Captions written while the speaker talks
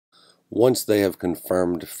Once they have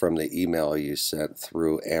confirmed from the email you sent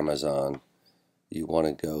through Amazon, you want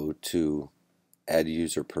to go to Add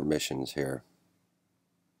User Permissions here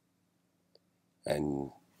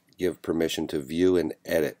and give permission to view and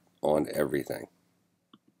edit on everything.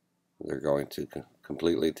 They're going to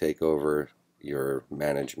completely take over your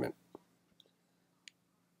management.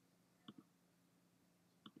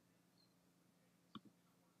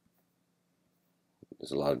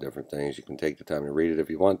 There's a lot of different things. You can take the time to read it if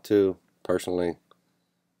you want to. Personally,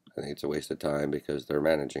 I think it's a waste of time because they're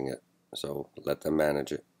managing it. So let them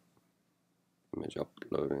manage it. Image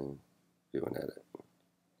uploading, view and edit.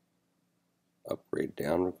 Upgrade,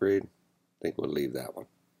 downgrade. I think we'll leave that one.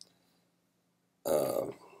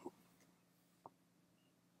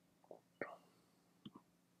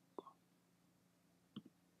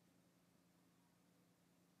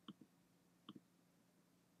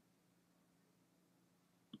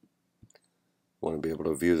 Want to be able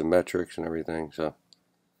to view the metrics and everything. So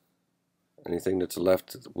anything that's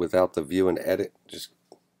left without the view and edit, just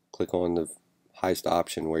click on the highest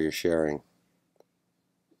option where you're sharing.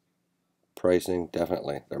 Pricing,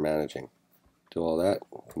 definitely, they're managing. Do all that,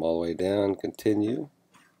 come all the way down, continue.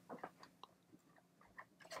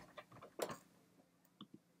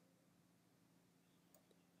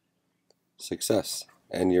 Success,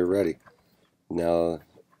 and you're ready. Now,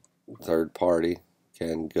 third party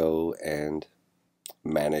can go and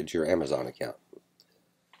manage your Amazon account.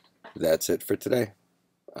 That's it for today.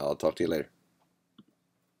 I'll talk to you later.